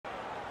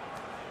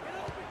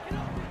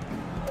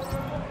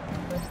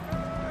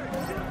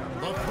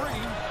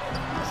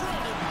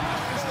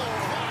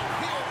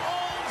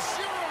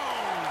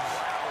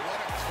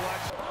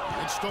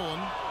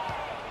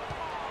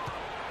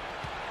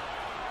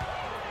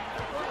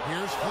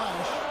Here's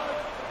Flash.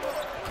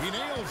 He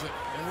nails it,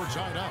 and we're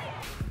tied up.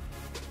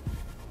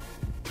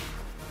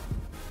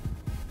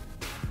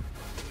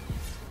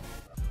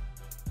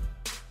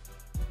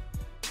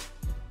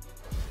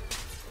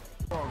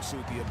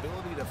 Suit, the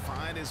ability to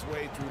find his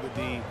way through the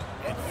D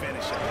and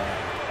finish it.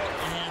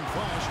 And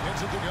Flash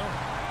gets it to go.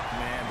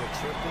 Man, the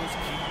triples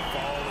keep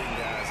falling,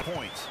 guys.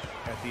 Points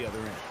at the other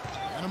end.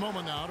 And a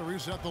moment now to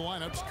reset the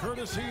lineups,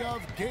 courtesy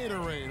of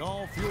Gatorade,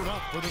 all fueled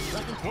up for the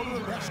second quarter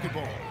of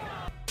basketball.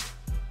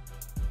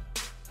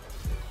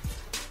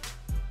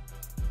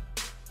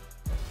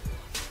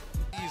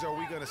 Are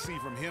we going to see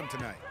from him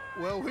tonight?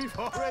 Well, we've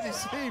already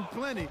seen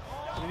plenty.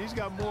 I mean, he's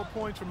got more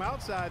points from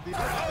outside.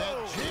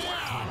 That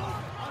jam!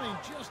 I mean,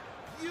 just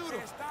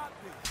beautiful.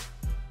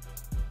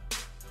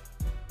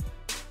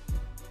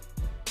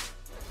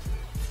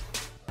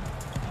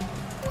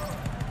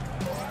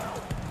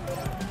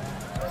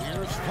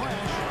 Here's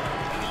Flash.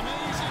 An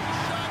amazing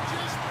shot,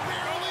 just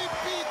barely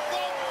beat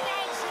the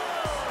buzzer.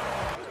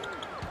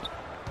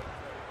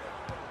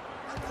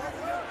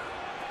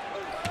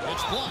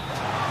 It's blocked.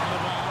 Out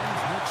of bounds.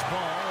 Nick's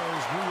ball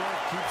as New York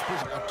keeps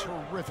pushing. A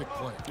terrific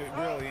play.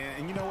 Really,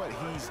 and you know what?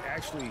 He's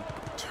actually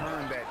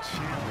turned that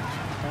challenge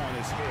on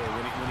his head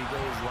when he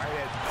goes right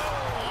at.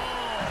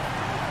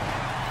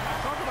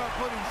 Talk about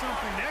putting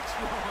something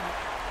extra on it.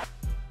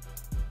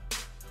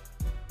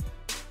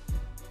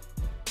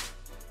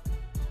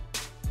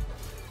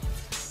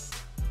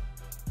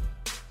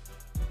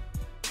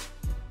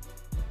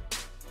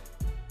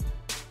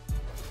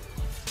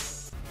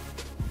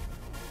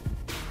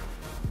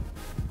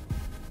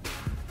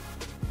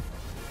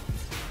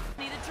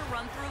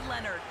 Run through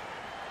Leonard.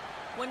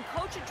 When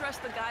coach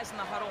addressed the guys in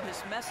the huddle,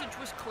 his message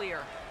was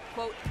clear.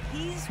 Quote,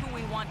 he's who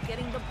we want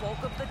getting the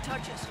bulk of the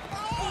touches.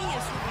 He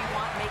is who we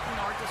want making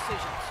our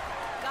decisions.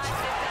 Guys,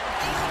 they've got a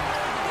decent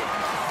role to get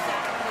themselves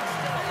out of, but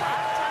still a lot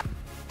of time.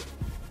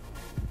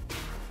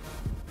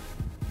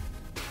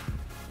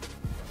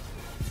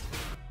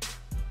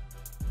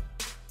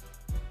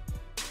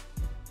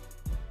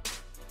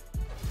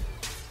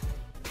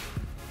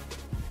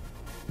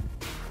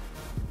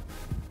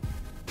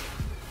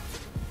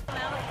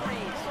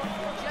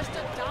 Just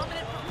a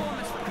dominant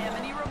performance from him,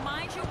 and he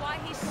reminds you why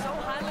he's so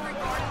highly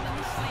regarded in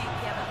this league,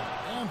 Kevin.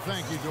 And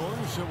thank you,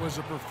 Doris. It was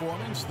a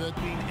performance that...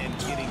 And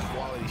getting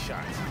quality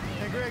shots.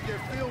 And Greg, their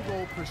field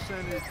goal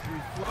percentage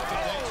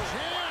reflects...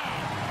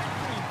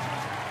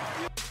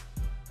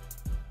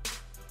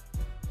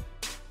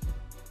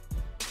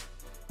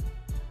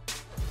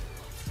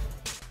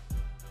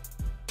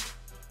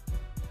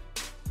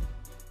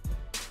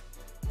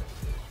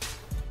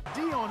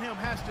 D on him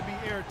has to be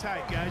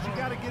airtight, guys. You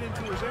got to get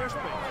into his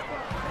airspace.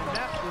 And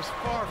that was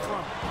far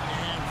from it.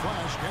 And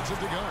Flash gets it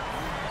to go.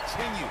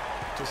 Continue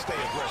to stay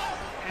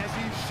aggressive. As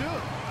he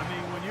should. I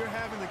mean, when you're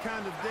having the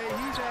kind of day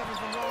he's having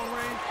from long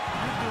range,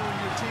 you're doing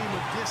your team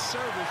a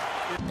disservice.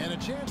 And a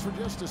chance for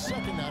just a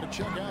second now to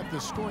check out the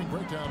scoring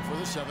breakdown for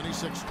the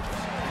 76ers.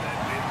 That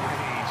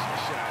mid-range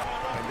shot,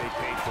 and they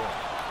paid for it.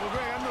 Well,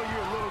 Greg, I know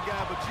you're a little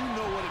guy, but you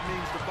know what it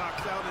means to box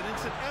out, and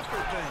it's an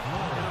effort thing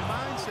and a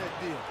mindset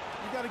deal.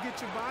 You got to get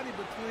your body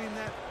between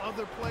that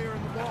other player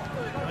and the ball.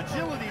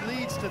 Agility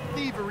leads to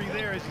thievery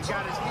there as he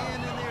got his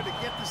hand in there to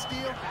get the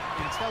steal.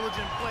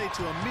 Intelligent play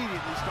to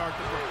immediately start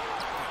the break.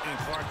 And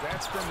Clark,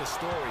 that's been the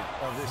story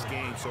of this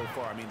game so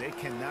far. I mean, they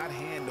cannot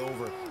hand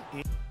over.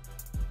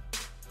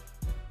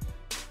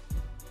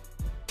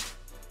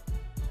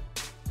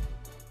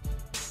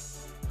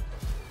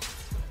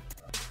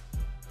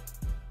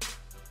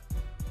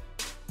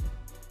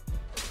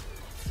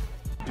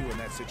 In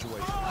that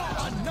situation.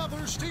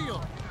 Another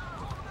steal.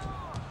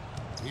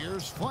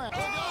 Here's Flash. Oh,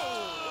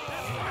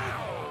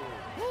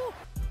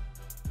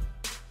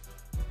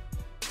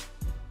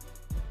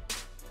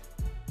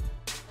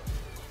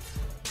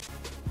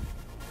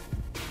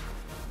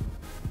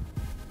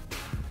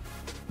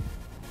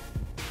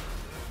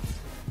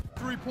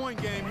 3-point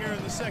game here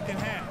in the second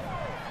half.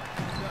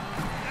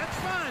 That's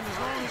fine as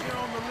long as they're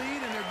on the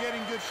lead and they're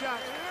getting good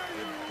shots.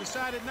 They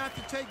decided not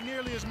to take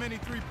nearly as many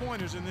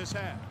three-pointers in this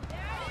half.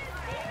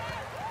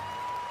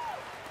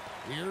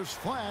 Here's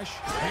Flash,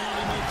 and he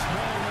makes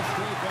no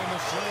mistake on the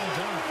slam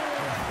dunk.